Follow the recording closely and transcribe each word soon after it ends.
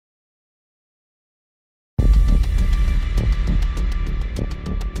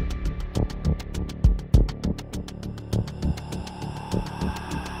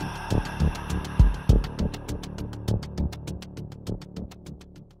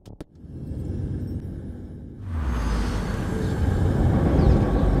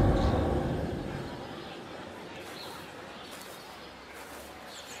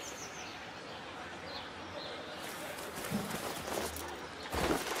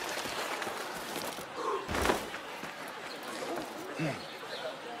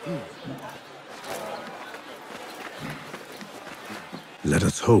Let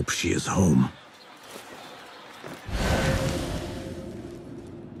us hope she is home.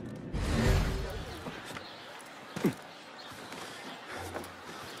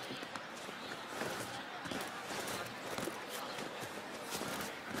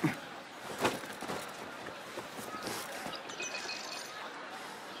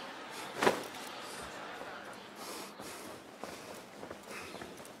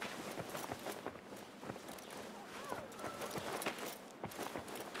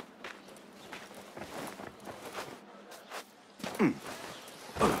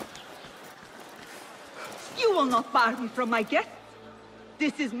 You will not bar me from my guests.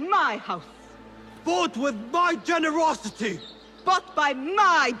 This is my house. Bought with my generosity! Bought by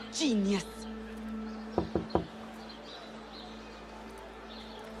my genius.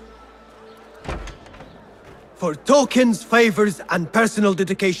 For tokens, favors, and personal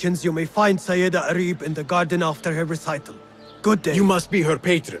dedications, you may find Sayyida Arib in the garden after her recital. Good day. You must be her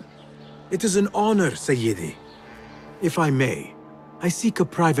patron. It is an honor, Sayyidi. If I may, I seek a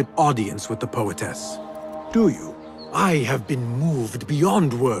private audience with the poetess. Do you? I have been moved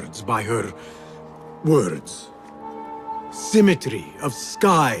beyond words by her words. Symmetry of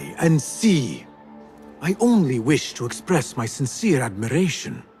sky and sea. I only wish to express my sincere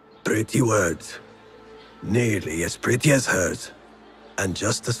admiration. Pretty words. Nearly as pretty as hers, and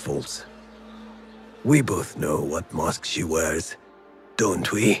just as false. We both know what mask she wears, don't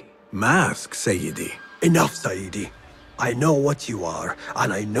we? Mask, Sayyidi. Enough, Sayyidi. I know what you are,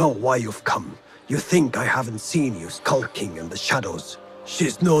 and I know why you've come. You think I haven't seen you skulking in the shadows.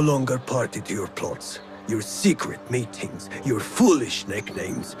 She's no longer party to your plots, your secret meetings, your foolish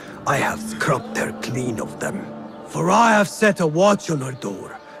nicknames. I have scrubbed her clean of them. For I have set a watch on her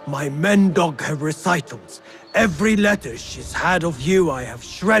door. My men dog her recitals. Every letter she's had of you I have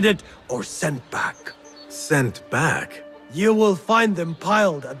shredded or sent back. Sent back? You will find them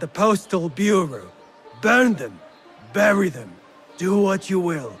piled at the Postal Bureau. Burn them. Bury them. Do what you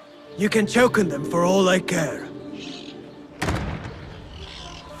will. You can choke on them for all I care.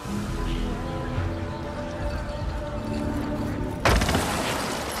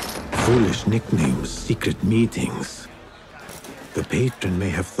 Foolish nicknames, secret meetings. The patron may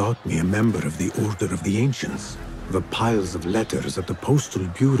have thought me a member of the Order of the Ancients. The piles of letters at the Postal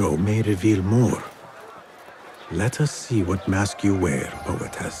Bureau may reveal more. Let us see what mask you wear,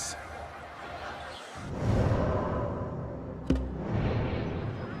 poetess.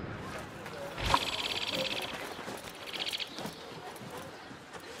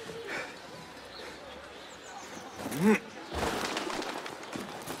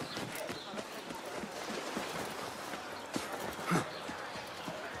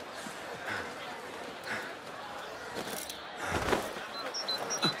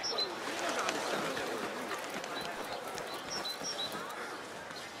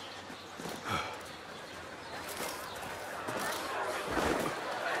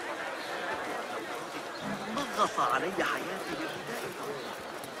 نغص علي حياتي بابتدائها.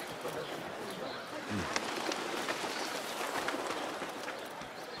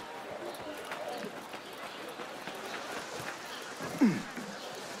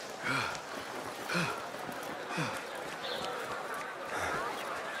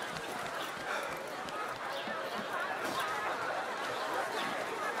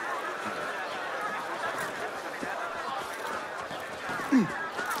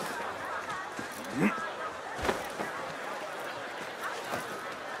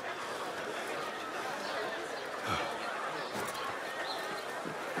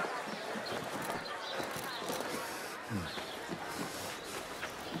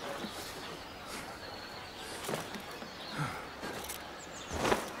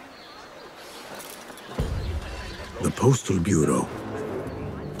 The Postal Bureau.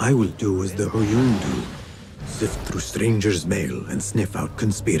 I will do as the Huyun do. Sift through strangers' mail and sniff out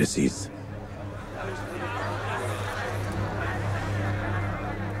conspiracies.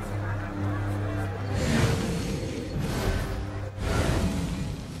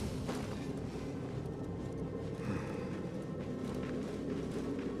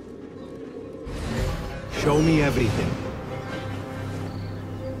 Show me everything.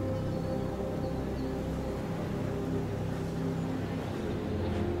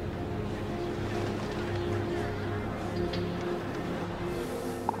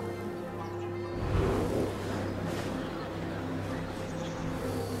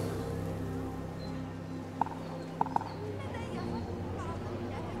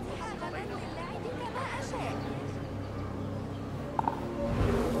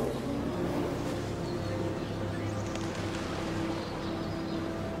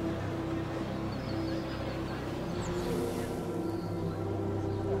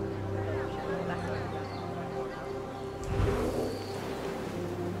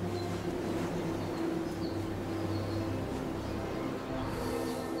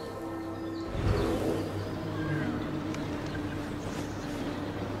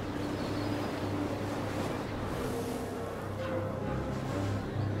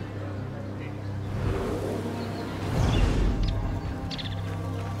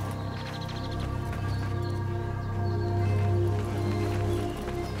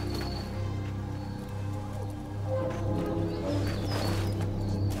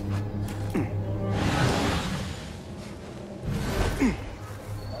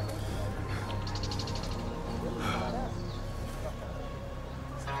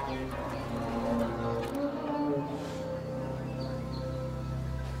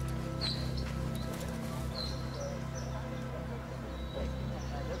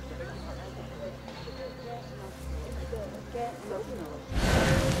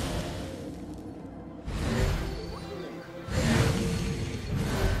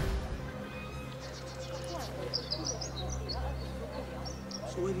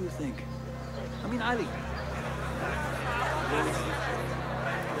 think? I mean, Ali.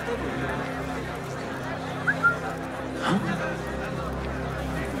 Huh?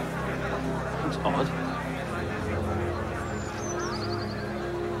 That's odd.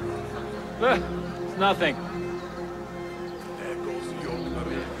 It's nothing. There goes your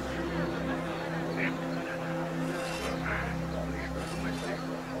career.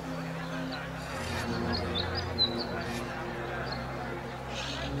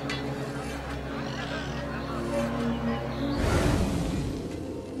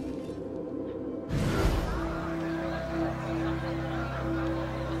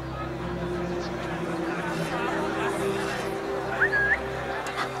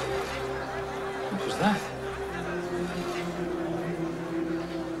 What was that?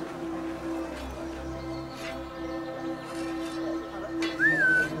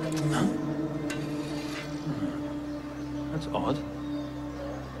 Huh? That's odd.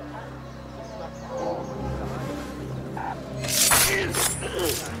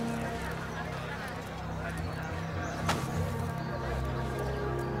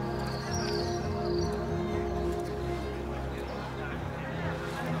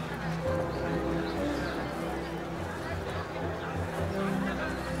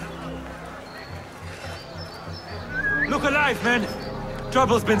 Look alive, men!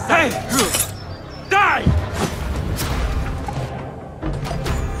 Trouble's been set. Hey! Die!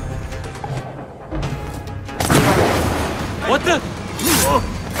 What the?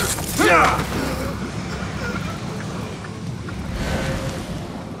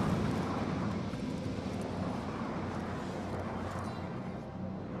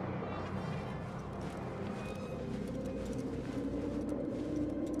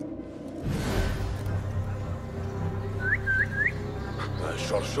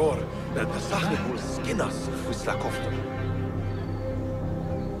 Sure. The Sahib will skin us if we slack off them.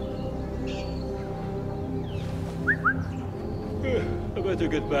 I better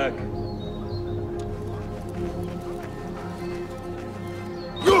get back.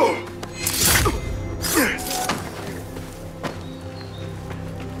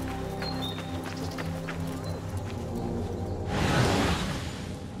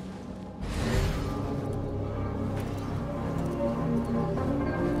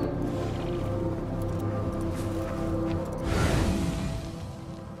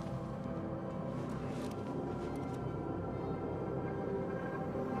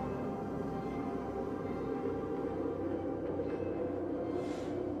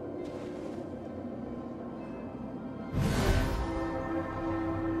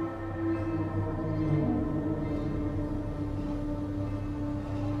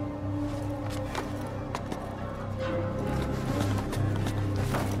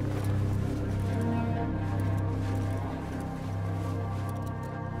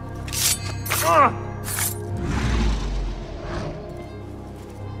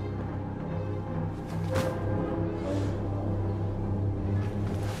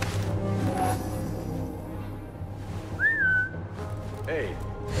 Hey,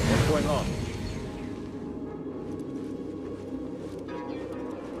 what's going on?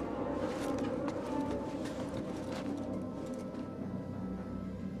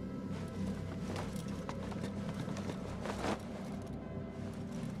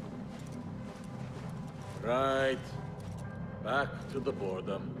 Right. Back to the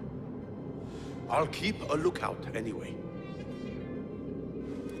boredom. I'll keep a lookout anyway.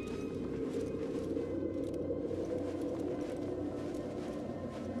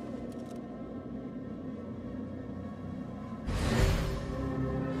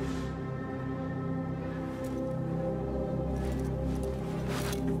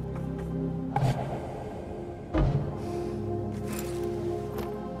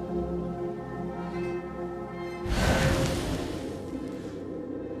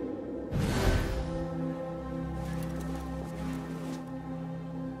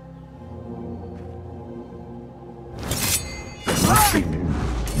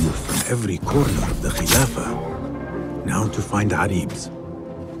 Youth from every corner of the Khilafah. Now to find Aribs.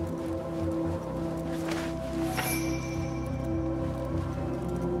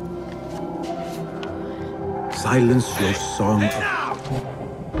 Silence your song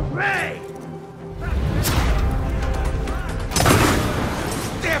of... Ray!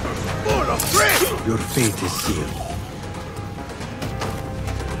 Devils full of grit! Your fate is sealed.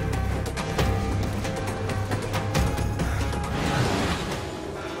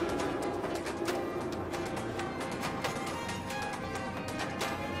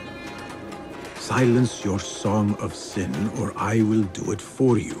 Silence your song of sin, or I will do it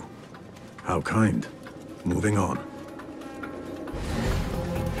for you. How kind. Moving on.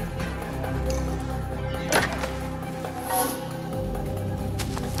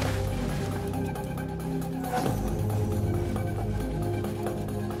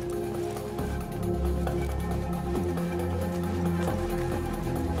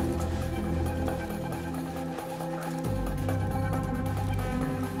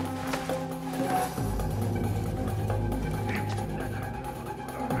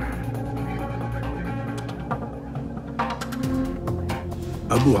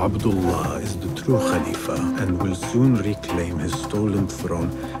 Abu Abdullah is the true Khalifa and will soon reclaim his stolen throne.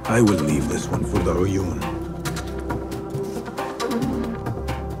 I will leave this one for the Uyun.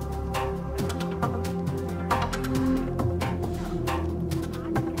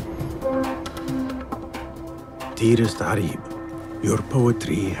 Dearest Arib, your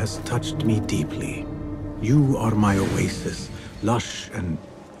poetry has touched me deeply. You are my oasis, lush and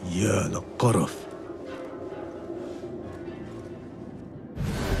ya al-qaraf.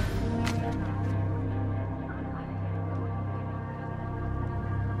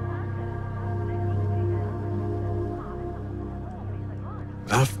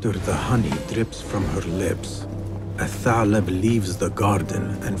 After the honey drips from her lips, a Thalab leaves the garden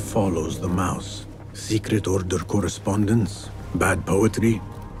and follows the mouse. Secret order correspondence? Bad poetry?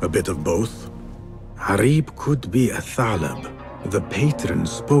 A bit of both? Harib could be a Thalab. The patron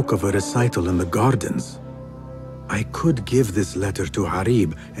spoke of a recital in the gardens. I could give this letter to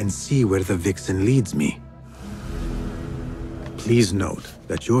Harib and see where the vixen leads me. Please note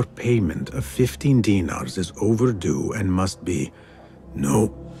that your payment of 15 dinars is overdue and must be...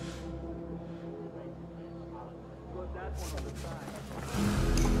 No.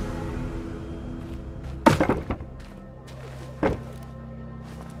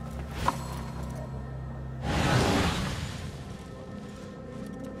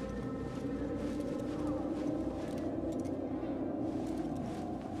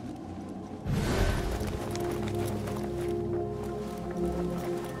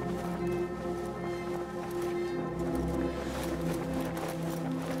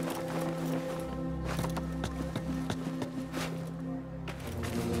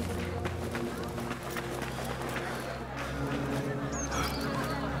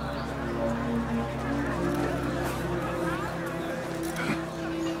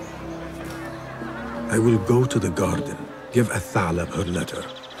 I will go to the garden, give a Thalab her letter,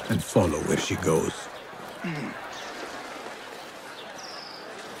 and follow where she goes.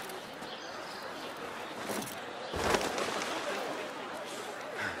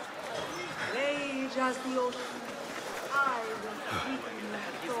 Rage as the ocean, I will sweeten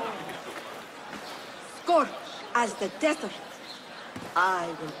your soul. Scorch as the desert, I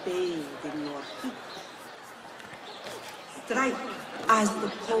will bathe in your heat. Strike as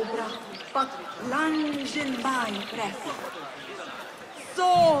the cobra, but plunge in my breast.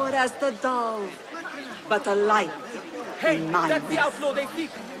 Soar as the dove, but alight in my That's the nest. outlaw they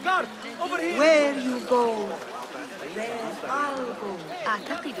seek! Guard! Over here! Where you go, there I'll go.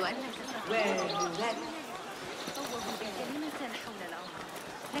 أعتقد أنك Where you let. تصوب بكلمة حول الأرض،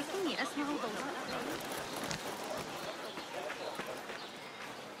 لكني أسمع ضوضاء.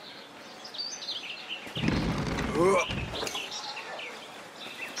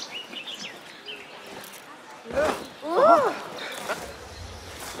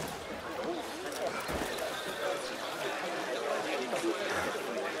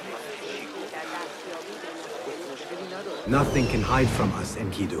 Nothing can hide from us,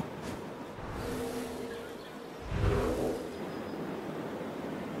 Enkidu.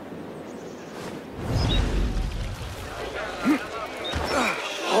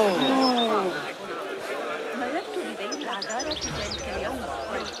 مررت ببيت العذارى في ذلك اليوم.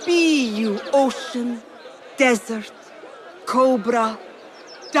 Be you ocean, desert, cobra,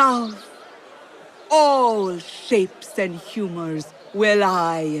 dove, all shapes and humors will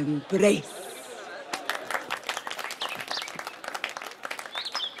I embrace.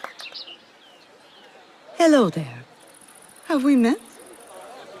 Hello there. Have we met?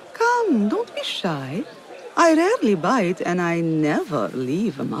 Come, don't be shy. I rarely bite and I never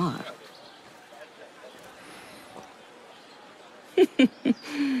leave a mark.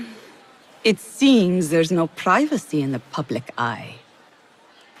 It seems there's no privacy in the public eye.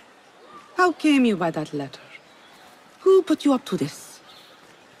 How came you by that letter? Who put you up to this?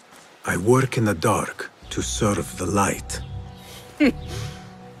 I work in the dark to serve the light.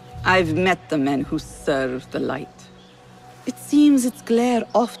 I've met the men who serve the light. It seems its glare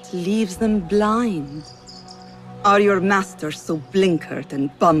oft leaves them blind. Are your masters so blinkered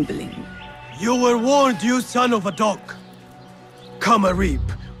and bumbling? You were warned, you son of a dog! Come, Arib.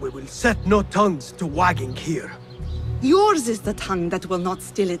 We will set no tongues to wagging here. Yours is the tongue that will not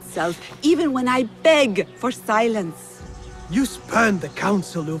still itself, even when I beg for silence. You spurned the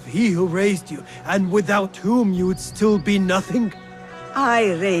counsel of he who raised you, and without whom you would still be nothing?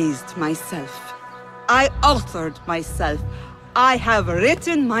 I raised myself. I authored myself. I have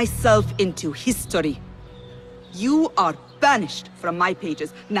written myself into history. You are banished from my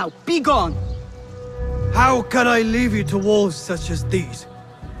pages. Now be gone! How can I leave you to wolves such as these?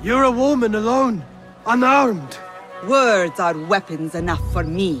 You're a woman alone, unarmed. Words are weapons enough for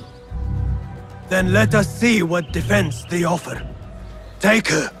me. Then let us see what defense they offer. Take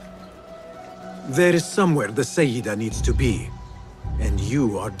her. There is somewhere the Sayyida needs to be, and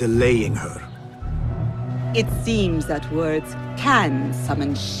you are delaying her. It seems that words can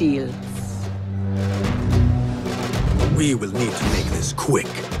summon shields. We will need to make this quick.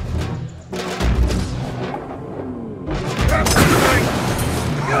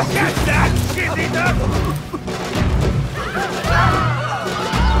 Get that, shit-eater!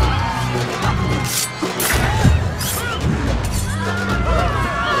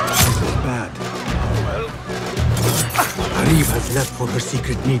 Bad. Arib has left for her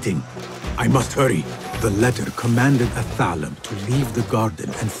secret meeting. I must hurry. The letter commanded Athalam to leave the garden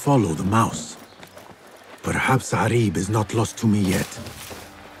and follow the mouse. Perhaps Arib is not lost to me yet.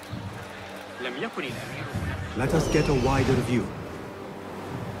 Let us get a wider view.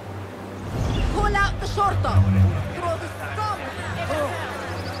 Pull out the shorter. Throw the stone.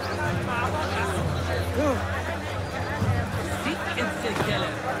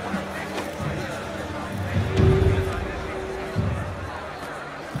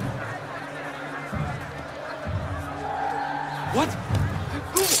 What?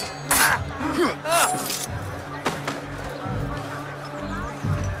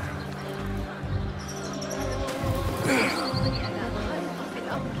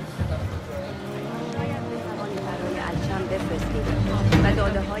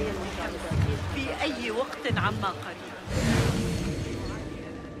 في أي وقت عما قريب.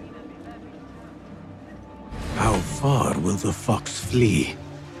 How far will the fox flee?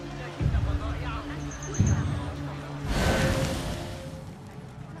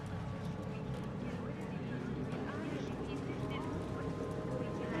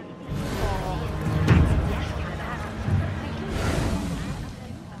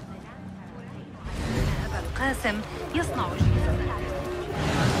 أبا القاسم يصنع جيزا.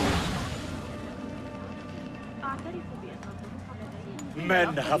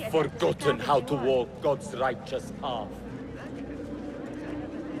 Men have forgotten how to walk God's righteous path.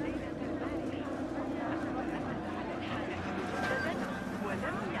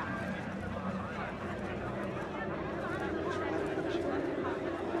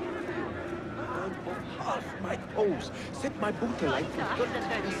 Half my toes. Set my boot alight.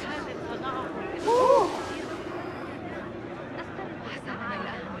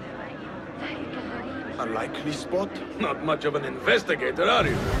 A likely spot? Not much of an investigator, are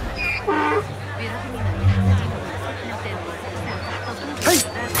you?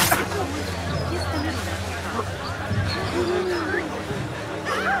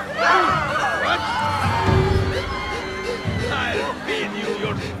 I'll feed you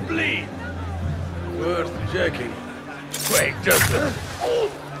your spleen. Worth checking. Wait, just a...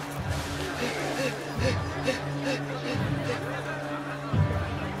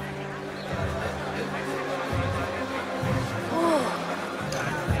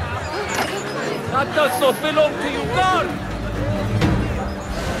 That does not belong to you, guard!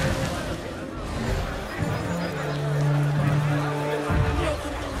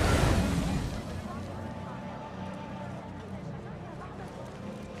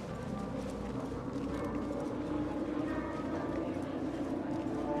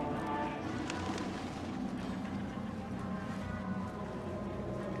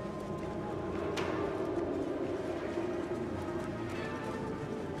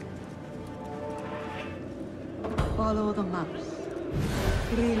 Follow the mouse.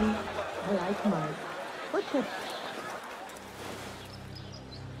 Really? I like mice. What's your...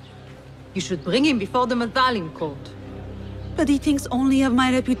 You should bring him before the Mathalim court. But he thinks only of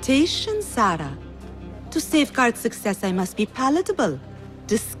my reputation, Sarah. To safeguard success, I must be palatable,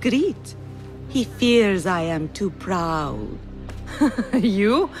 discreet. He fears I am too proud.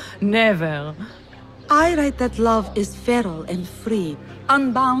 You? Never. I write that love is feral and free,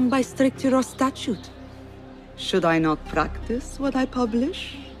 unbound by stricture or statute. Should I not practice what I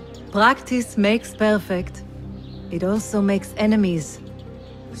publish? Practice makes perfect. It also makes enemies.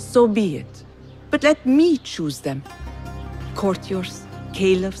 So be it. But let me choose them. Courtiers,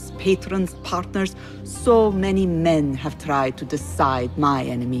 caliphs, patrons, partners, so many men have tried to decide my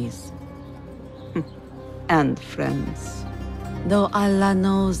enemies. And friends. Though Allah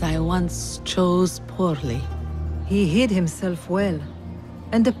knows I once chose poorly. He hid himself well.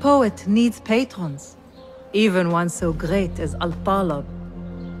 And the poet needs patrons. Even one so great as Al-Talab.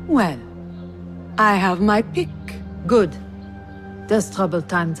 Well, I have my pick. Good. There's troubled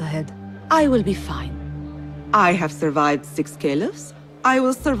times ahead. I will be fine. I have survived 6 caliphs. I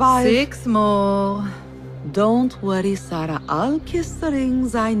will survive... 6 more. Don't worry, Sarah. I'll kiss the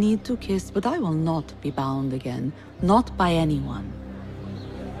rings I need to kiss, but I will not be bound again. Not by anyone.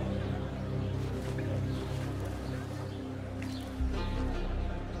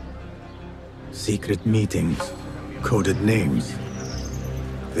 Secret meetings, coded names.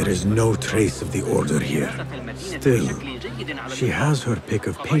 There is no trace of the Order here. Still, she has her pick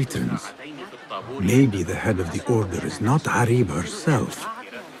of patrons. Maybe the head of the Order is not Arib herself,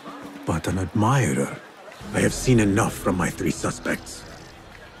 but an admirer. I have seen enough from my 3 suspects.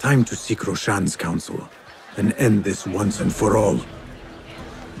 Time to seek Roshan's counsel and end this once and for all.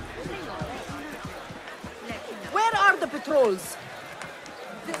 Where are the patrols?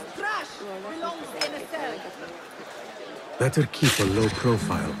 This trash belongs in a cell. Better keep a low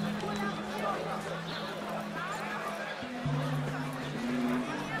profile.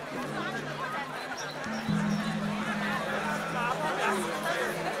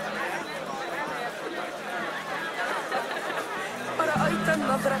 أرأيت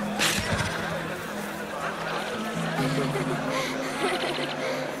النظرة؟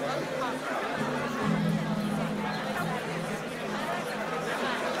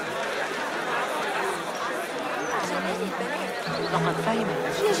 لقد فهم.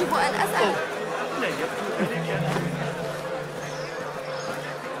 يجب أن أسأل. لا يبدو ذلك.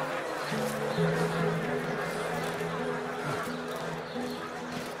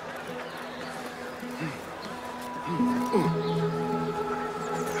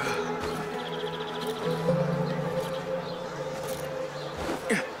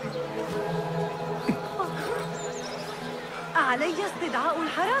 علي استدعاء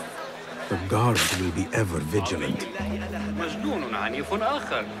الحرس؟ The guards will be ever vigilant. مجنون عنيف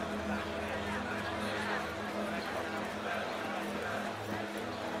آخر.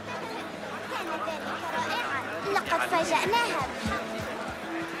 لقد فاجأناها.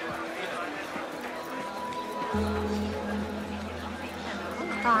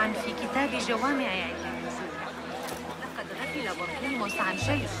 مقطعا في كتاب جوامع لقد غفل بطليموس عن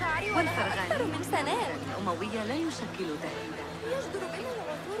شيء والفرغاني من سنوات. الأموية لا يشكل تهديدا. يجدر بنا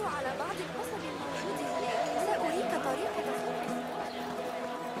العثور على بعض القصب الموجود هناك. سأريك طريقة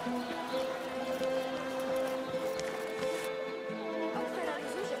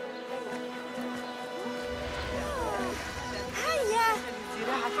هيا.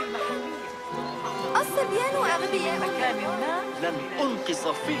 الصبيان أغبياء. مكان ما لن ألقي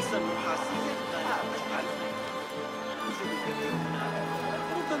صفيصا نحاسيا.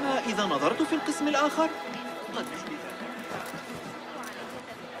 ربما إذا نظرت في القسم الآخر قد يجري ذلك.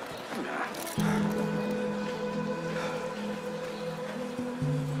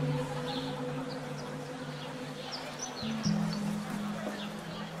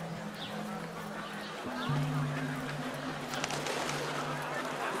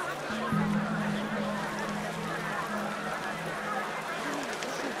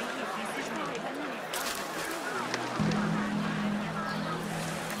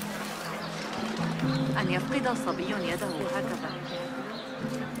 أن يفقد صبي يده هكذا.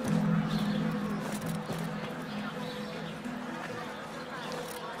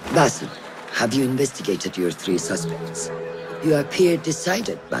 Basim, have you investigated your 3 suspects? You appear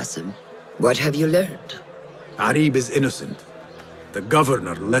decided, Basim. What have you learned? Arib is innocent. The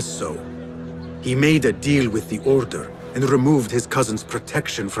governor less so. He made a deal with the Order and removed his cousin's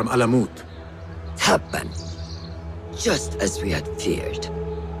protection from Alamut. Tabban. Just as we had feared.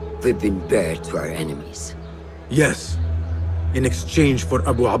 We've been bared to our enemies. Yes, in exchange for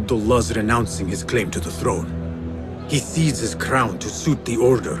Abu Abdullah's renouncing his claim to the throne. He cedes his crown to suit the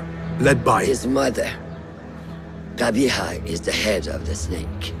Order, led by his mother. Qabiha is the head of the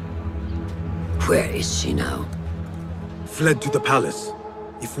snake. Where is she now? Fled to the palace.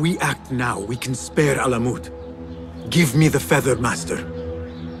 If we act now, we can spare Alamut. Give me the feather, Master.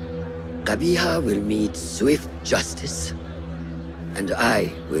 Qabiha will meet swift justice. And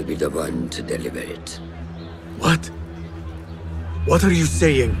I will be the one to deliver it. What? What are you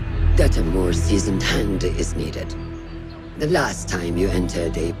saying? That a more seasoned hand is needed. The last time you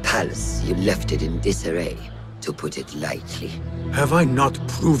entered a palace, you left it in disarray, to put it lightly. Have I not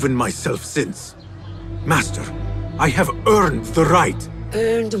proven myself since? Master, I have earned the right.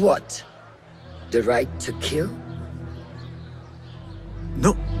 Earned what? The right to kill?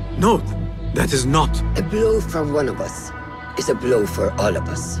 No, that is not. A blow from one of us is a blow for all of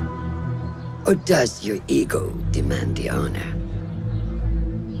us. Or does your ego demand the honor?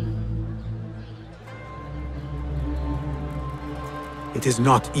 It is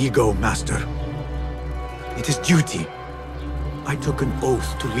not ego, Master. It is duty. I took an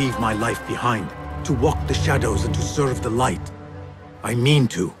oath to leave my life behind, to walk the shadows and to serve the light. I mean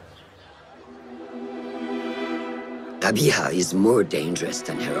to. Kabiha is more dangerous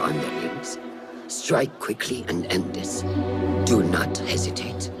than her underlings. Strike quickly and end this. Do not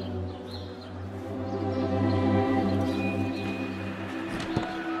hesitate.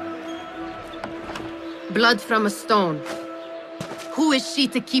 Blood from a stone. Who is she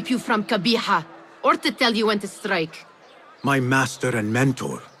to keep you from Kabiha, or to tell you when to strike? My master and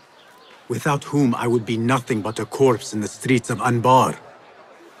mentor, without whom I would be nothing but a corpse in the streets of Anbar.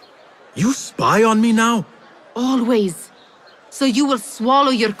 You spy on me now? Always. So you will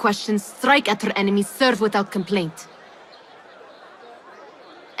swallow your questions, strike at her enemies, serve without complaint.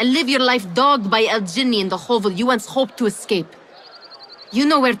 And live your life dogged by El Jinni in the hovel you once hoped to escape. You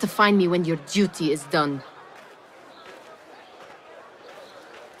know where to find me when your duty is done.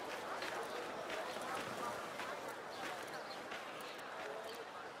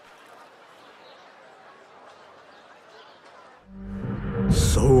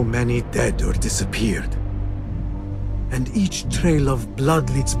 So many dead or disappeared. And each trail of blood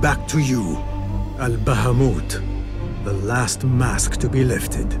leads back to you, Al-Bahamut, the last mask to be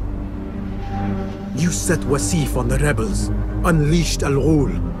lifted. You set Wasif on the rebels, unleashed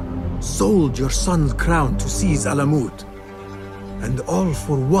Al-Ghul, sold your son's crown to seize Alamut. And all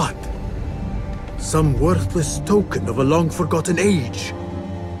for what? Some worthless token of a long-forgotten age.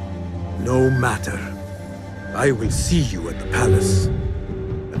 No matter. I will see you at the palace,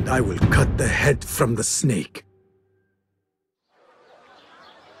 and I will cut the head from the snake.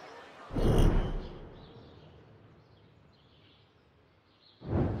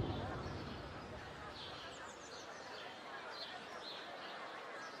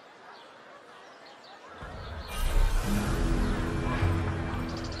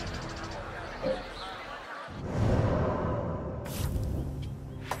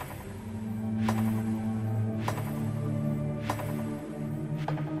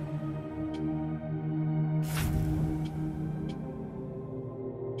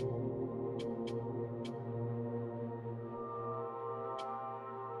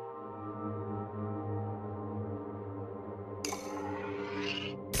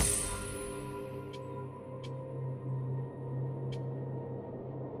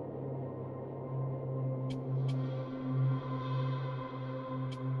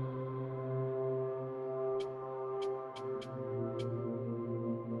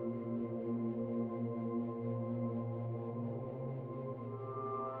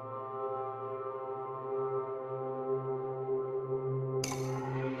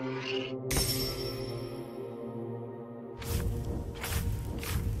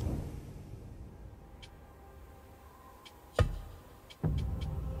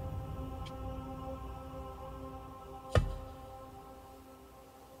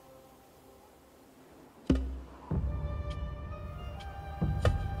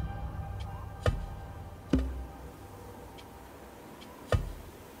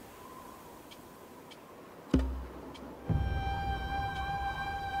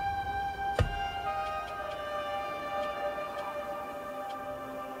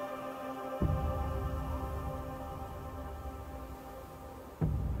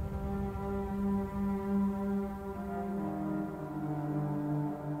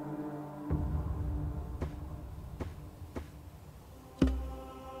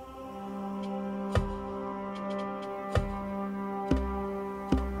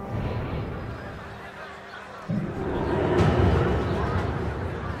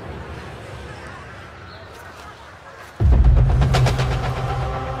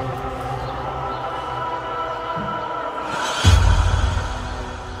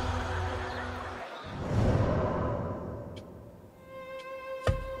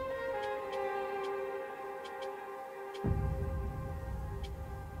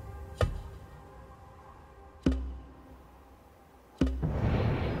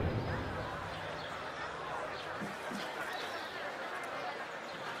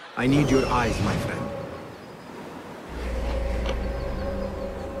 I need your eyes, my friend.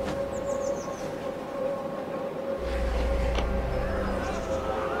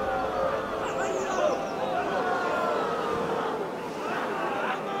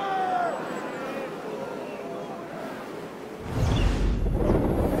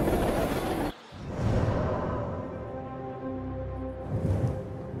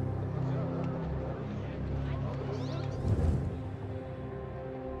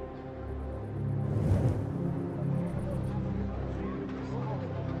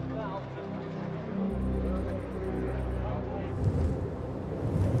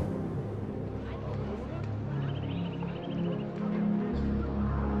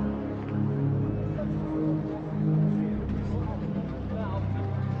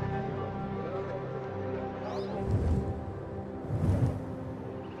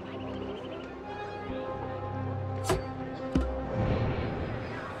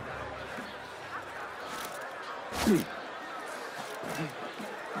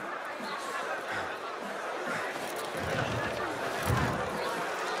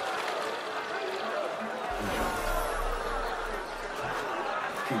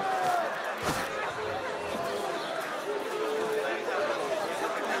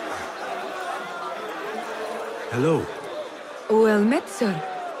 Hello. Well met, sir.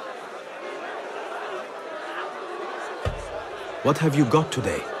 What have you got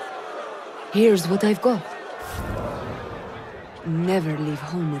today? Here's what I've got. Never leave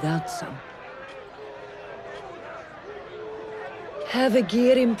home without some. Have a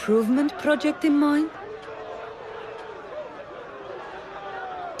gear improvement project in mind?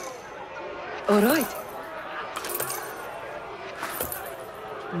 All right.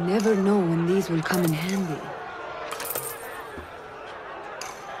 Never know when these will come in handy.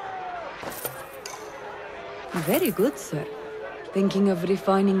 Very good, sir. Thinking of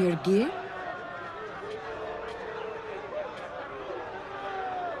refining your gear?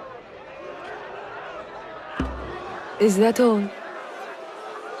 Is that all?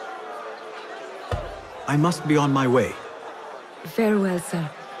 I must be on my way. Farewell, sir.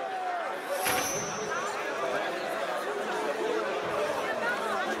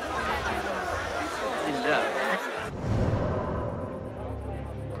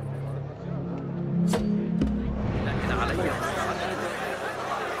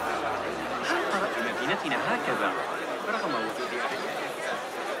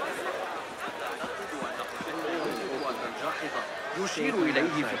 يشير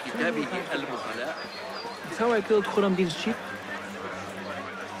إليه في كتابه المهلاء. Zou ik wilt gewoon dienst zien?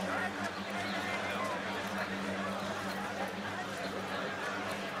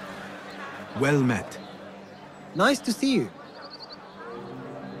 Well met. Nice to see you.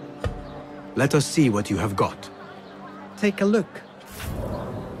 Let us see what you have got. Take a look.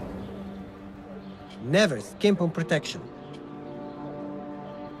 Never skimp on protection.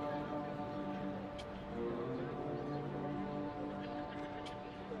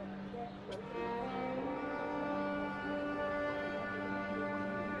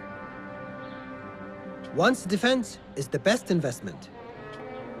 One's defense is the best investment.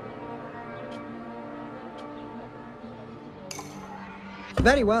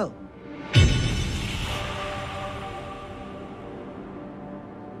 Very well.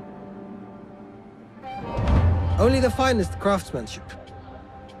 Only the finest craftsmanship.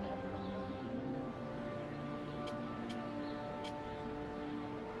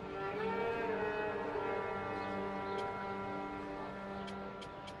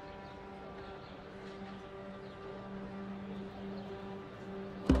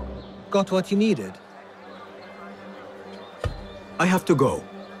 Got what you needed? I have to go.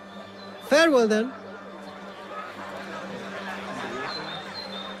 Farewell then.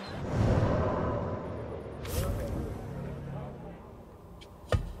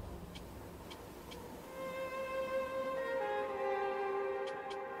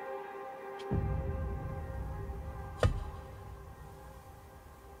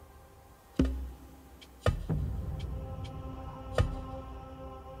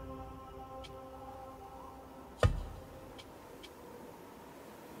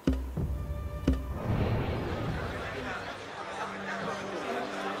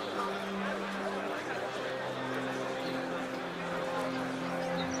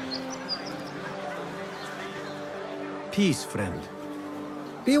 Peace, friend.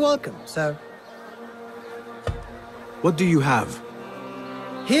 Be welcome, sir. What do you have?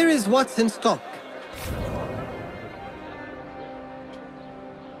 Here is what's in stock.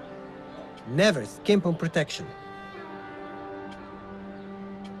 Never skimp on protection.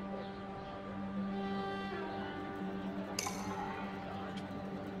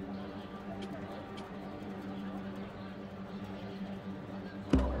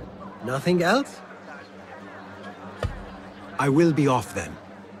 Nothing else? I will be off then.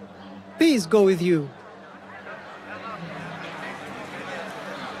 Peace go with you.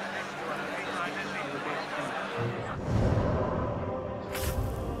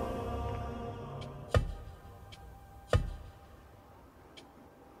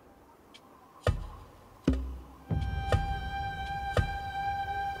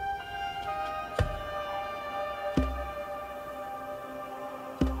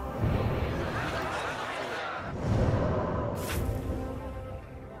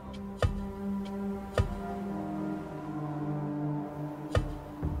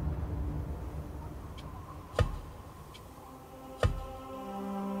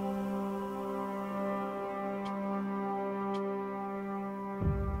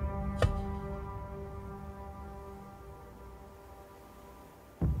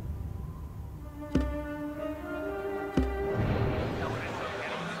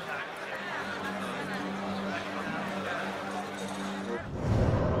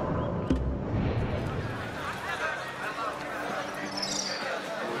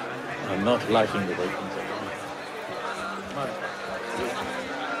 I'm not liking the way things are.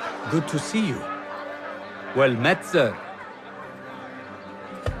 Good to see you. Well met, sir.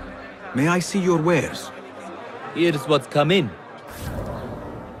 May I see your wares? Here's what's come in.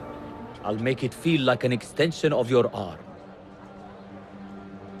 I'll make it feel like an extension of your arm.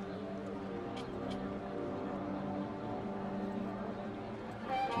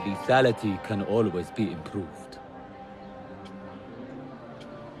 Lethality can always be improved.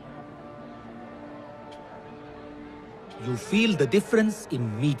 You feel the difference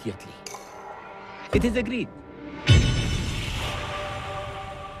immediately. It is agreed.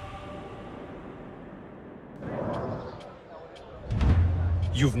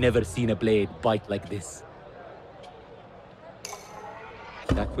 You've never seen a blade bite like this.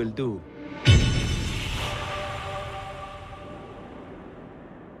 That will do.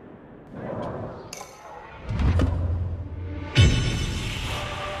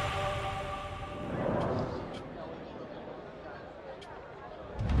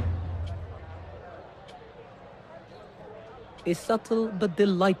 A subtle but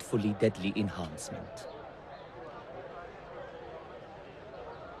delightfully deadly enhancement.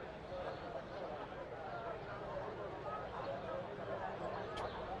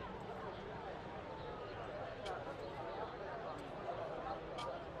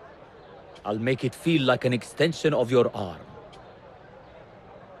 I'll make it feel like an extension of your arm.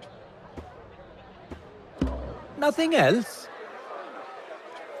 Nothing else?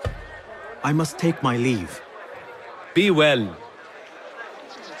 I must take my leave. Be well.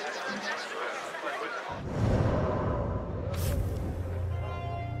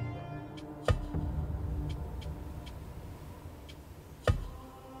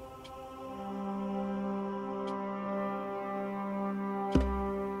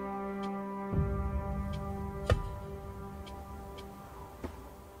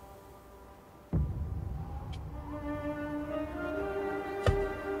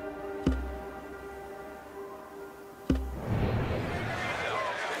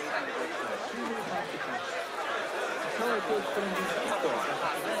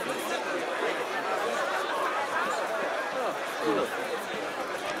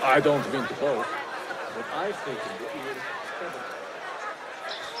 I don't mean to boast, but I think that you will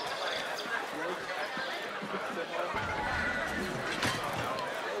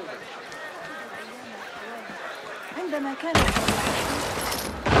عندما كان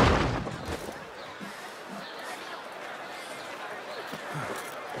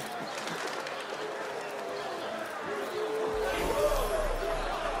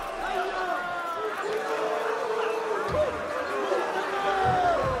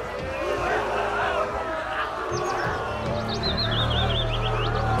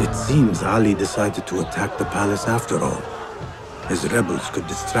It seems Ali decided to attack the palace after all. His rebels could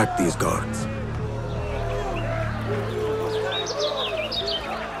distract these guards.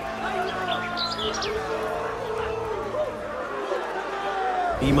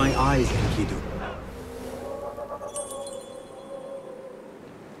 Be my eyes, Enkidu.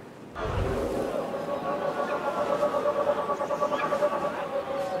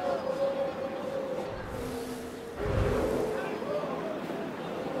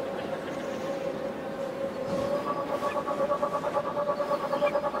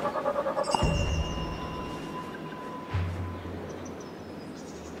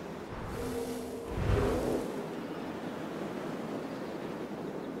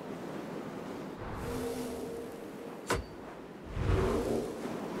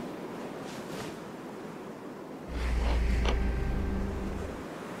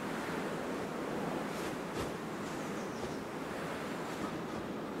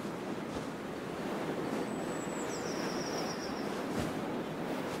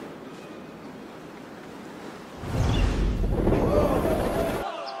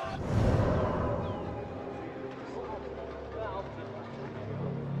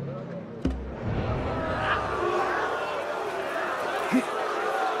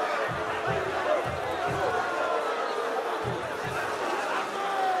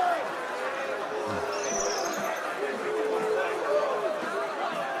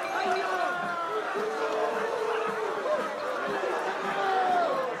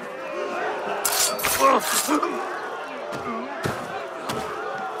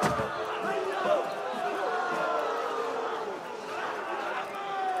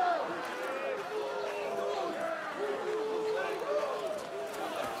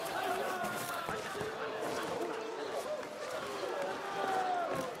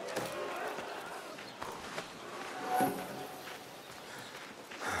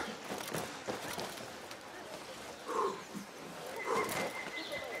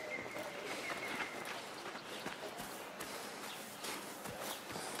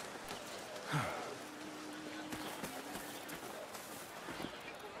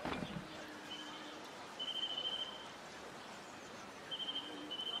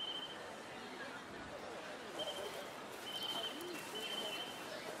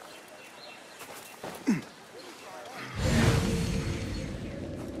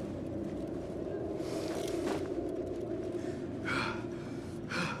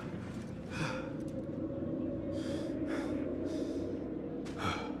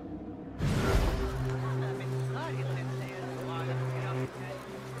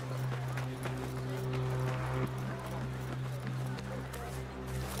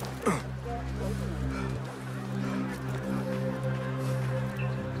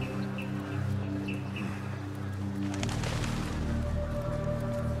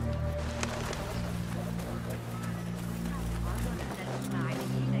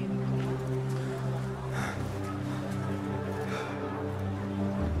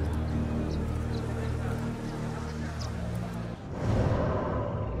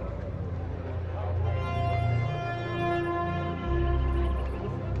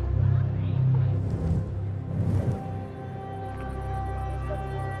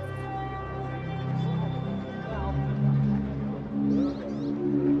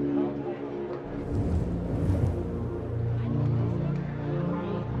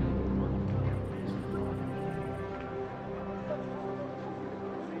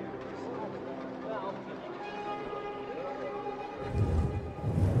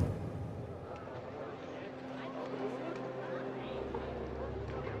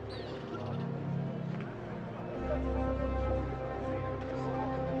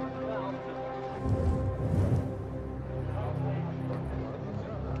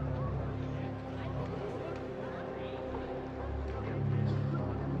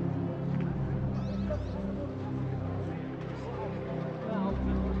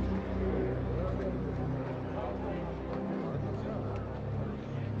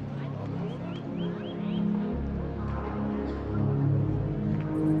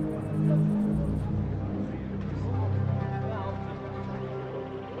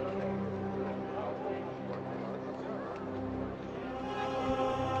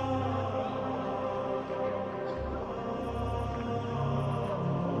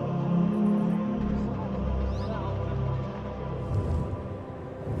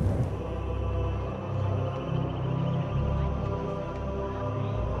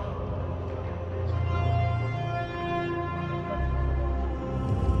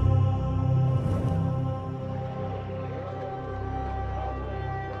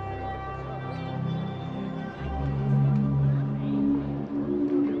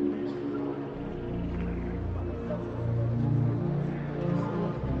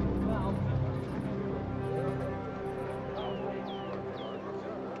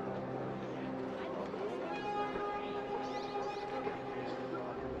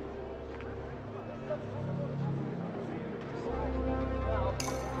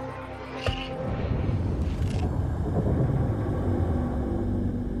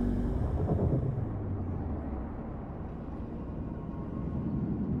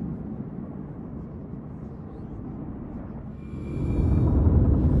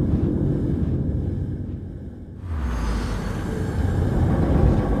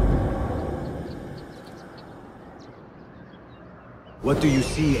 What do you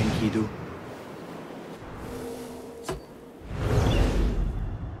see, Enkidu?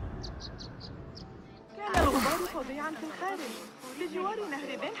 كان الغبار فظيعا في الخارج بجوار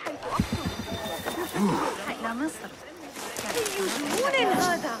نهر بن حيث أقصد. إلى مصر. أي جنون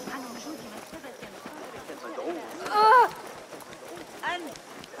هذا؟ عن وجود مكتبة أنت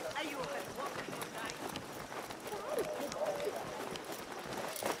أيها الوقت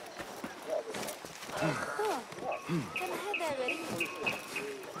كان هذا غريب.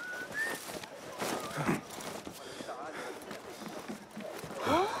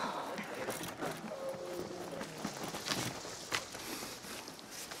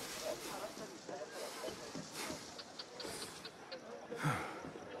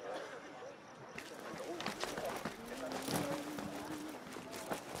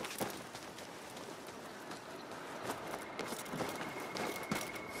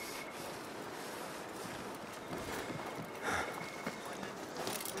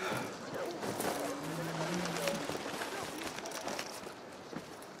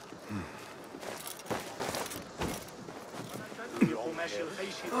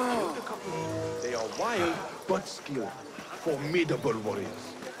 They are wild but skilled, formidable warriors.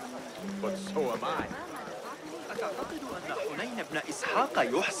 But so am I. أتعتقد أن حنين بن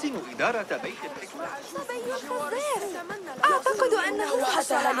إسحاق يحسن إدارة بيت الحكمة؟ صبي الخزاف. أعتقد أنه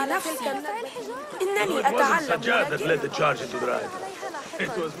حصل لنفسه. إنني أتعلم Sajjad that led the charge into the ride. It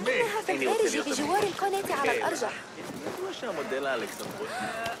was me. إنها في الخارج بجوار القناة على الأرجح.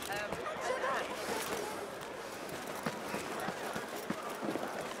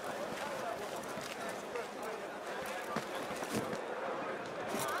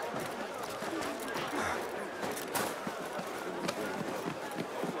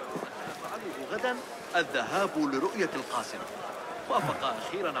 غدا الذهاب لرؤية القاسم. وافق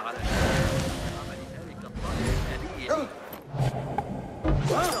أخيرا على عمل ذلك الطائر الآلي.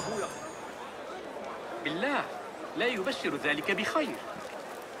 بالله لا يبشر ذلك بخير.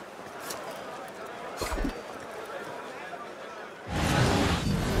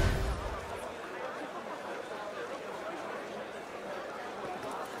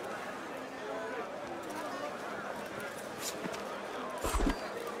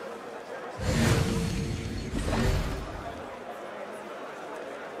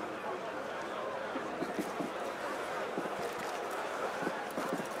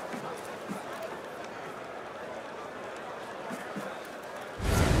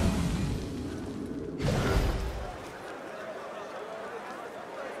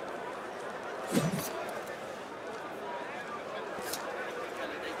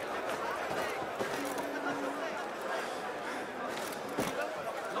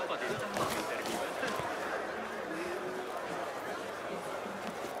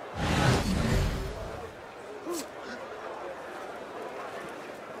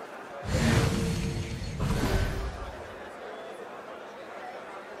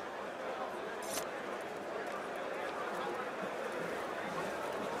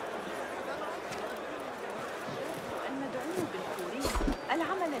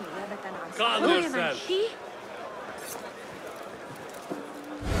 Calm yourself.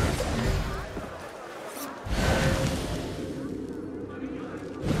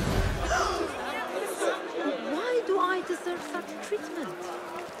 Why do I deserve such treatment?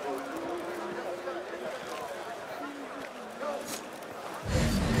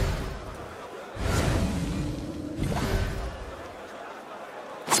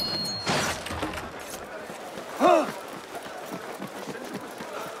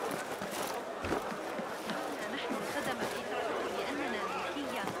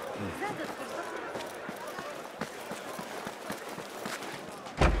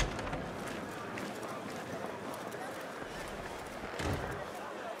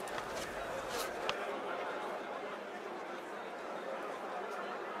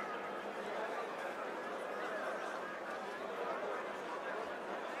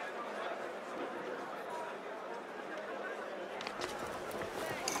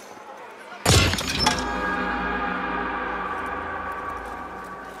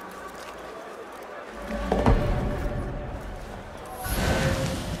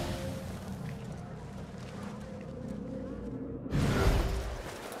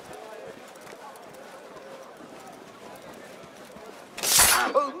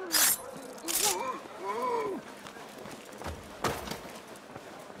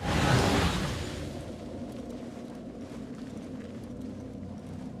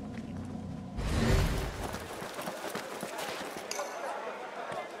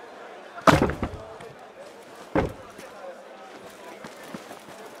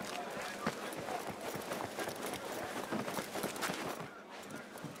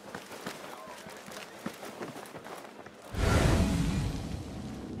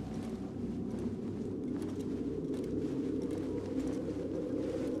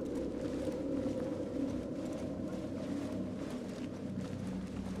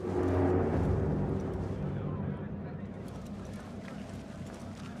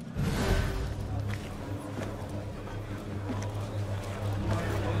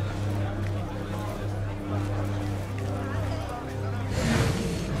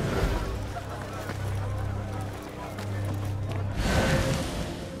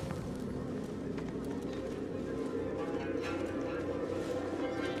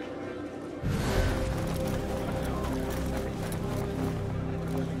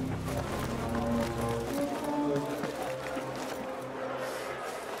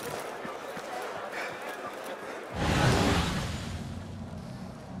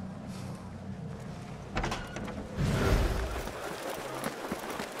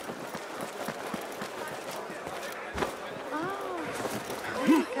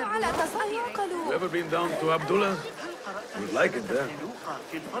 تفضلوا. ever been down to Abdullah? You'd like it there.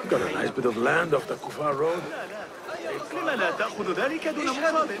 Got a nice bit of land off the Kufar Road. لما لا تأخذ ذلك دون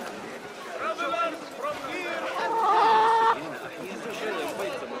مقابل؟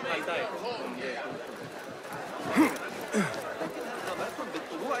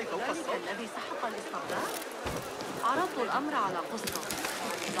 ذلك الذي سحق الاسترداد؟ عرضت الأمر على قسطة.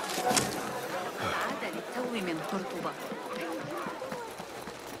 لقد عاد للتو من قرطبة.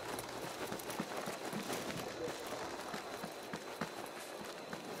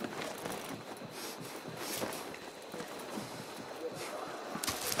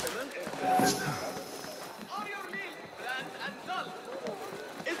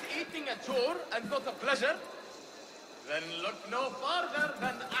 Is eating a chore and not a pleasure? Then look no farther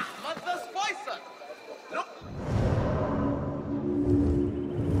than Ahmad the Spicer. Look.